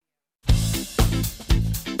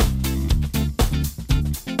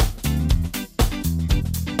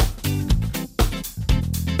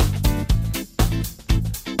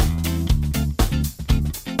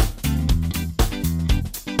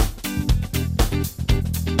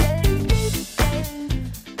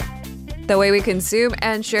The way we consume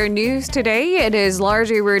and share news today, it is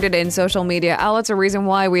largely rooted in social media outlets, a reason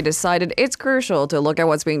why we decided it's crucial to look at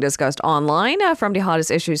what's being discussed online, from the hottest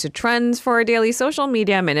issues to trends. For our daily social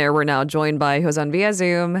media minute, we're now joined by Hyozun via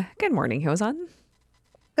Zoom. Good morning, Hyozun.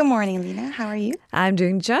 Good morning, Lena. How are you? I'm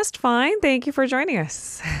doing just fine. Thank you for joining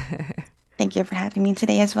us. Thank you for having me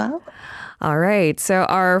today as well. All right. So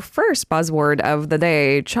our first buzzword of the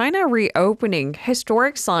day, China reopening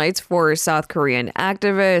historic sites for South Korean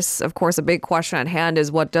activists. Of course, a big question at hand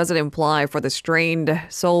is, what does it imply for the strained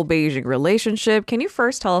Seoul-Beijing relationship? Can you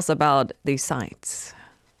first tell us about these sites?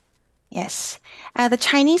 Yes. The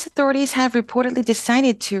Chinese authorities have reportedly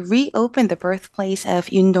decided to reopen the birthplace of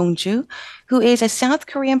Yoon Dong-ju, who is a South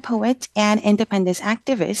Korean poet and independence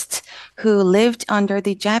activist who lived under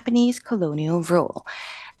the Japanese colonial rule.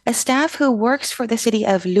 A staff who works for the city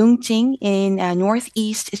of Lungjing in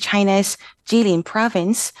northeast China's Jilin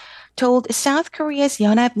province told South Korea's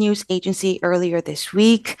Yonhap News Agency earlier this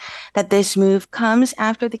week that this move comes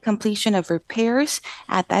after the completion of repairs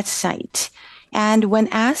at that site. And when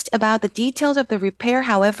asked about the details of the repair,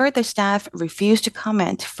 however, the staff refused to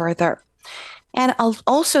comment further. And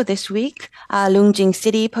also this week, Lungjing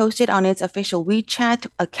City posted on its official WeChat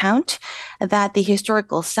account that the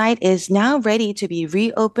historical site is now ready to be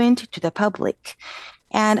reopened to the public.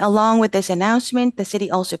 And along with this announcement, the city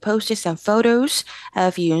also posted some photos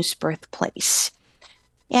of Yoon's birthplace.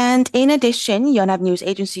 And in addition, Yonhap News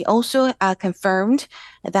Agency also confirmed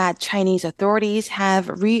that Chinese authorities have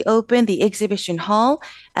reopened the exhibition hall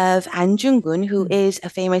of An Jung-gun, who is a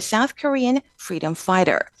famous South Korean freedom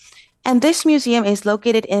fighter. And this museum is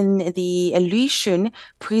located in the Luishun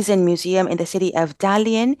Prison Museum in the city of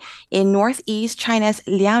Dalian in northeast China's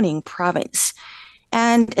Liaoning province.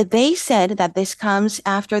 And they said that this comes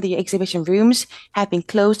after the exhibition rooms have been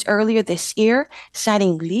closed earlier this year,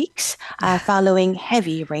 citing leaks following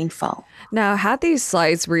heavy rainfall. Now, had these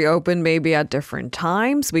sites reopened maybe at different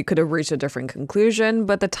times, we could have reached a different conclusion.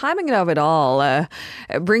 But the timing of it all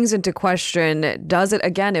brings into question, does it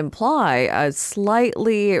again imply a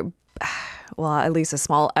slightly, well, at least a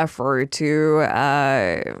small effort to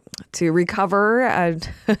recover and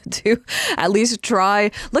to at least try.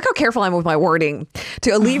 Look how careful I am with my wording. To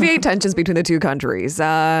alleviate tensions between the two countries.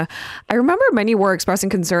 I remember many were expressing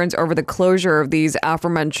concerns over the closure of these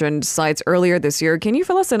aforementioned sites earlier this year. Can you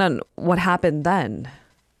fill us in on what happened then?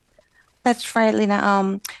 That's right,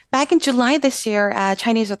 Lena. Back in July this year,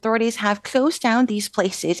 Chinese authorities have closed down these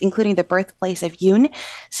places, including the birthplace of Yoon,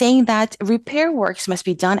 saying that repair works must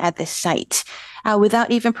be done at this site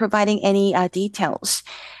without even providing any details.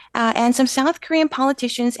 And some South Korean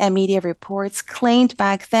politicians and media reports claimed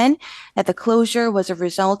back then that the closure was a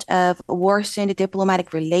result of worsened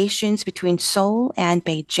diplomatic relations between Seoul and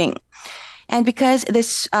Beijing. And because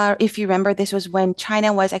this, if you remember, this was when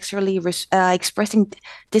China was actually expressing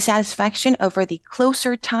dissatisfaction over the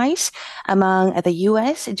closer ties among the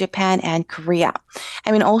US, Japan, and Korea.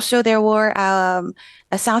 I mean, also there were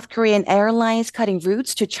South Korean airlines cutting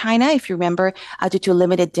routes to China, if you remember, due to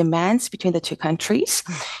limited demands between the two countries.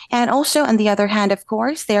 And also, on the other hand, of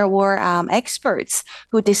course, there were experts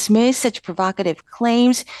who dismissed such provocative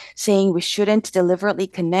claims, saying we shouldn't deliberately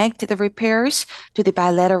connect the repairs to the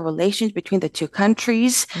bilateral relations between the two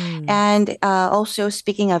countries. And also,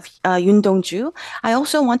 speaking of Yoon Dong-ju, I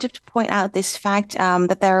also wanted to point out this fact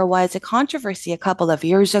that there was a controversy a couple of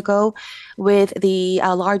years ago with the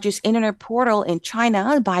largest internet portal in China,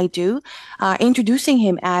 Baidu, introducing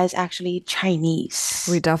him as actually Chinese.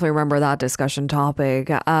 We definitely remember that discussion topic.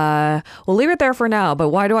 We'll leave it there for now, but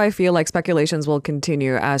why do I feel like speculations will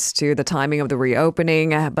continue as to the timing of the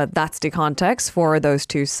reopening? But that's the context for those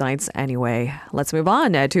two sites anyway. Let's move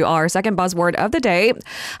on to our second buzzword of the day.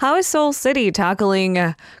 How is Seoul City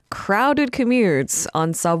tackling crowded commutes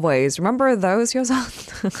on subways? Remember those,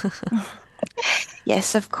 Hyozun?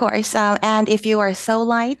 Yes, of course. And if you are a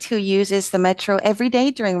Seoulite who uses the metro every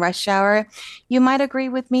day during rush hour, you might agree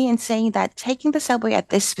with me in saying that taking the subway at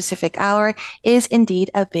this specific hour is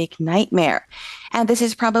indeed a big nightmare. And this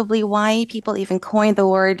is probably why people even coined the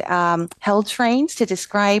word hell trains to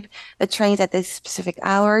describe the trains at these specific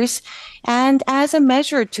hours. And as a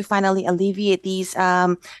measure to finally alleviate these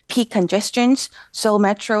peak congestions, Seoul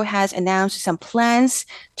Metro has announced some plans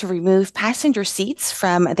to remove passenger seats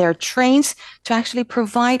from their trains to actually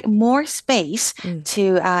provide more space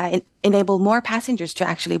to enable more passengers to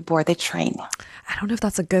actually board the train. I don't know if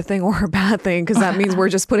that's a good thing or a bad thing because that means we're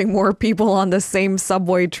just putting more people on the same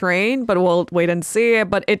subway train, but we'll wait and see.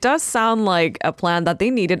 But it does sound like a plan that they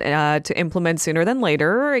needed to implement sooner than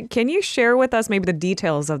later. Can you share with us maybe the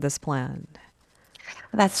details of this plan?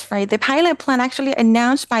 That's right. The pilot plan actually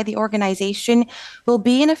announced by the organization will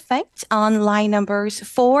be in effect on line numbers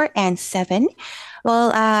 4 and 7.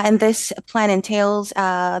 Well, and this plan entails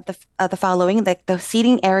the following: the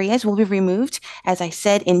seating areas will be removed, as I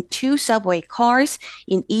said, in two subway cars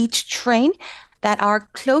in each train that are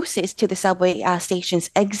closest to the subway station's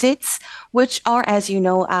exits, which are, as you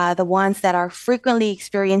know, the ones that are frequently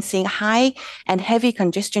experiencing high and heavy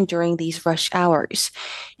congestion during these rush hours.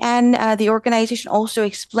 And the organization also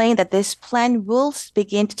explained that this plan will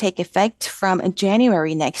begin to take effect from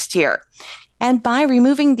January next year. And by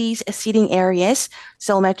removing these seating areas,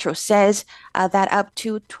 Seoul Metro says that up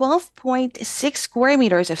to 12.6 square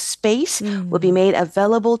meters of space will be made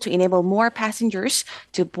available to enable more passengers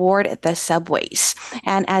to board the subways.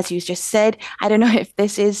 And as you just said, I don't know if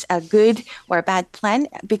this is a good or a bad plan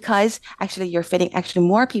because actually you're fitting actually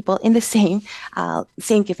more people in the same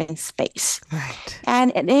given space. Right.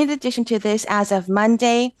 And in addition to this, as of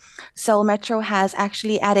Monday, Seoul Metro has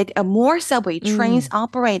actually added more subway trains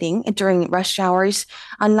operating during rush hours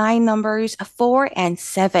on line numbers 4 and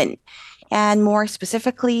 7. And more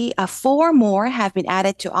specifically, 4 more have been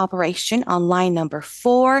added to operation on line number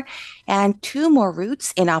 4 and 2 more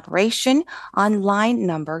routes in operation on line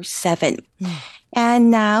number 7.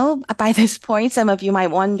 And now, by this point, some of you might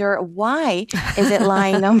wonder, why is it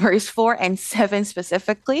line numbers 4 and 7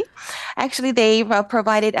 specifically? Actually, they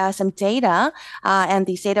provided some data, and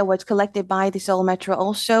these data was collected by the Seoul Metro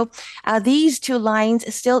also. These two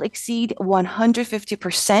lines still exceed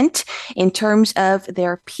 150% in terms of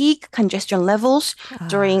their peak congestion levels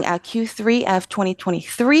during Q3 of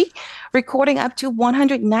 2023, recording up to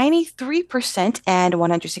 193% and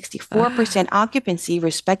 164% occupancy,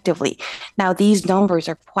 respectively. Now, these numbers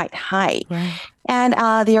are quite high. Right. And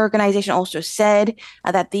the organization also said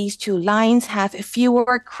that these two lines have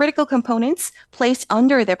fewer critical components placed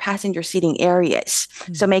under their passenger seating areas.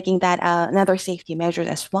 So making that another safety measure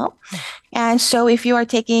as well. And so if you are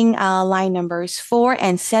taking line numbers 4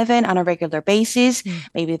 and 7 on a regular basis,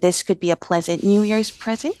 maybe this could be a pleasant New Year's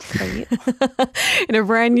present for you. In a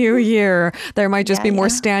brand new year, there might just be more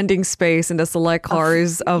standing space in the select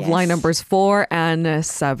cars of line numbers 4 and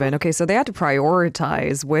 7. Okay, so they had to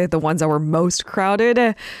prioritize with the ones that were most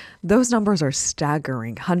crowded. Those numbers are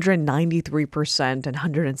staggering, 193% and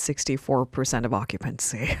 164% of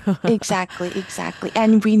occupancy. Exactly.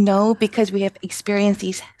 And we know because we have experienced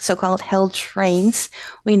these so-called hell trains,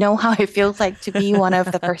 we know how it feels like to be one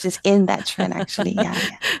of the persons in that train, actually. Yeah.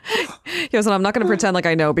 Yes, and I'm not going to pretend like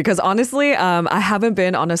I know because honestly, I haven't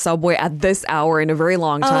been on a subway at this hour in a very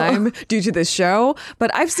long time due to this show,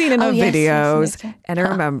 but I've seen enough videos and I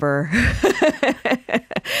remember.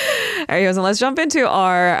 All right, so let's jump into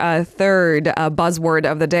our third buzzword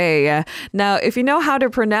of the day. Now, if you know how to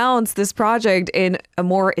pronounce this project in a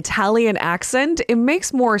more Italian accent, it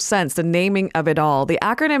makes more sense, the naming of it all. The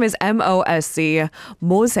acronym is MOSE,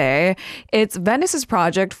 MOSE. It's Venice's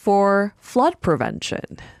project for flood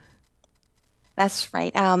prevention. That's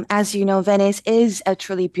right. As you know, Venice is a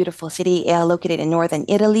truly beautiful city located in northern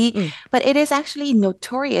Italy, but it is actually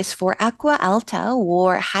notorious for acqua alta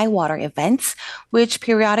or high water events, which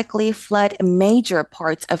periodically flood major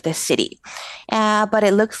parts of the city. But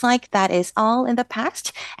it looks like that is all in the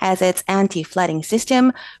past, as its anti-flooding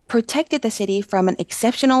system protected the city from an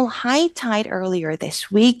exceptional high tide earlier this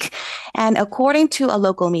week. And according to a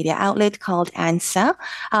local media outlet called ANSA,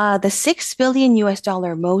 the $6 billion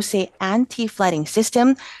MOSE anti-flooding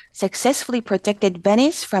system successfully protected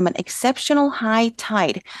Venice from an exceptional high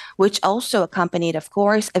tide, which also accompanied, of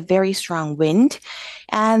course, a very strong wind.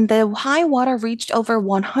 And the high water reached over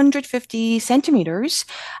 150 centimeters,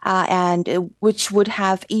 which would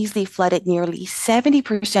have easily flooded nearly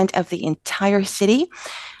 70% of the entire city.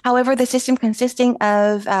 However, the system consisting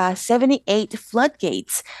of 78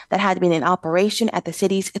 floodgates that had been in operation at the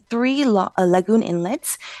city's three lagoon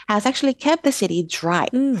inlets has actually kept the city dry.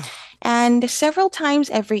 And several times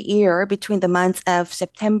every year between the months of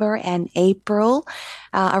September and April,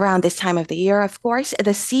 around this time of the year, of course,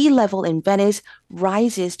 the sea level in Venice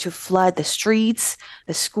rises to flood the streets,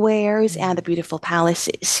 the squares, and the beautiful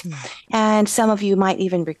palaces. And some of you might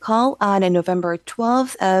even recall on November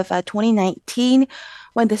 12th of 2019,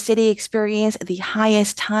 when the city experienced the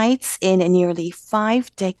highest tides in nearly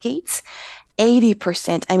 5 decades.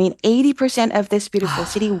 80% of this beautiful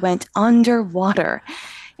city went underwater.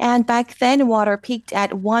 And back then, water peaked at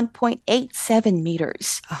 1.87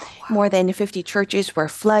 meters. Oh, wow. More than 50 churches were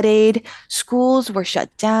flooded, schools were shut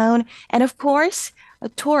down, and of course,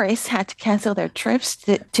 tourists had to cancel their trips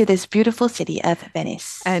to this beautiful city of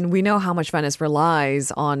Venice. And we know how much Venice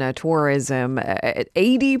relies on tourism.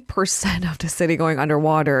 80% of the city going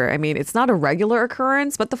underwater. I mean, it's not a regular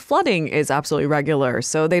occurrence, but the flooding is absolutely regular.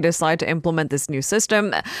 So they decide to implement this new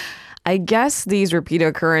system. I guess these repeat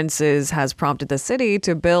occurrences has prompted the city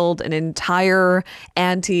to build an entire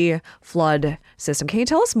anti-flood system. Can you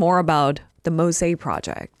tell us more about the MOSE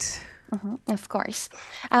project? Of course.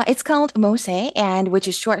 It's called MOSE, and which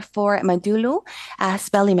is short for Modulo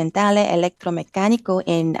Sperimentale Elettromeccanico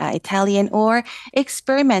in Italian, or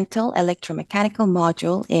Experimental Electromechanical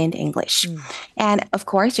Module in English. And of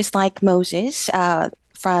course, just like Moses,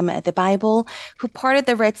 from the Bible, who parted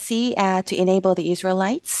the Red Sea to enable the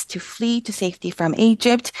Israelites to flee to safety from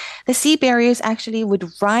Egypt, the sea barriers actually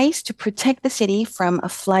would rise to protect the city from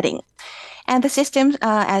flooding. And the system,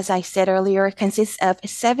 as I said earlier, consists of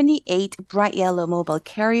 78 bright yellow mobile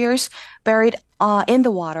carriers buried in the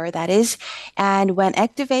water, that is. And when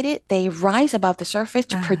activated, they rise above the surface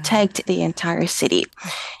to protect the entire city.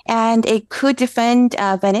 And it could defend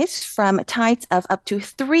Venice from tides of up to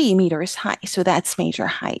 3 meters high. So that's major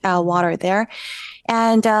height water there.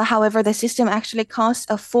 And however, the system actually costs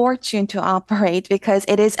a fortune to operate because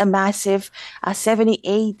it is a massive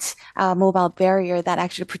 78 mobile barrier that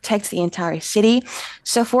actually protects the entire city.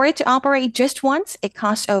 So for it to operate just once, it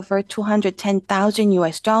costs over 210,000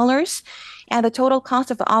 US dollars. And the total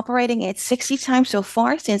cost of operating it 60 times so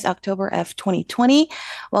far since October of 2020.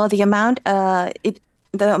 Well, the amount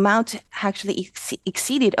actually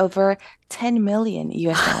exceeded over 10 million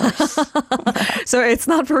US dollars. So it's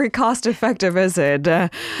not very cost effective, is it?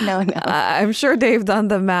 No. I'm sure they've done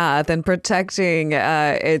the math and protecting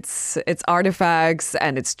its artifacts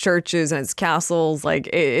and its churches and its castles. Like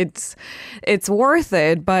it's worth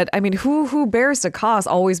it. But I mean, who bears the cost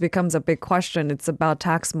always becomes a big question. It's about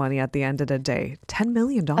tax money at the end of the day. $10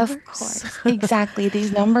 million. Of course. Exactly.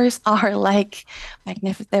 These numbers are like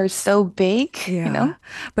magnificent. They're so big, Yeah. you know?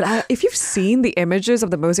 But if you've seen the images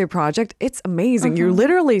of the MOSE project, it's amazing. You're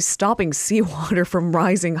literally stopping seawater from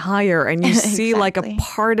rising higher, and you see like a Exactly.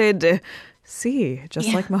 parted sea,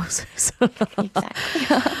 just like Moses. Exactly.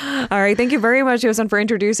 All right. Thank you very much, Yosun, for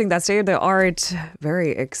introducing that state-of-the-art,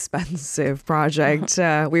 very expensive project.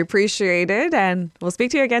 We appreciate it, and we'll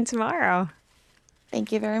speak to you again tomorrow.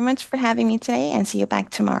 Thank you very much for having me today, and see you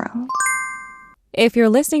back tomorrow. If you're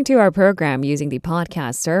listening to our program using the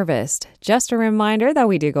podcast service, just a reminder that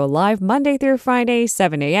we do go live Monday through Friday,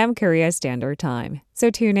 7 a.m. Korea Standard Time. So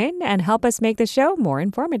tune in and help us make the show more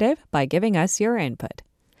informative by giving us your input.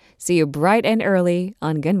 See you bright and early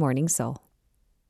on Good Morning Seoul.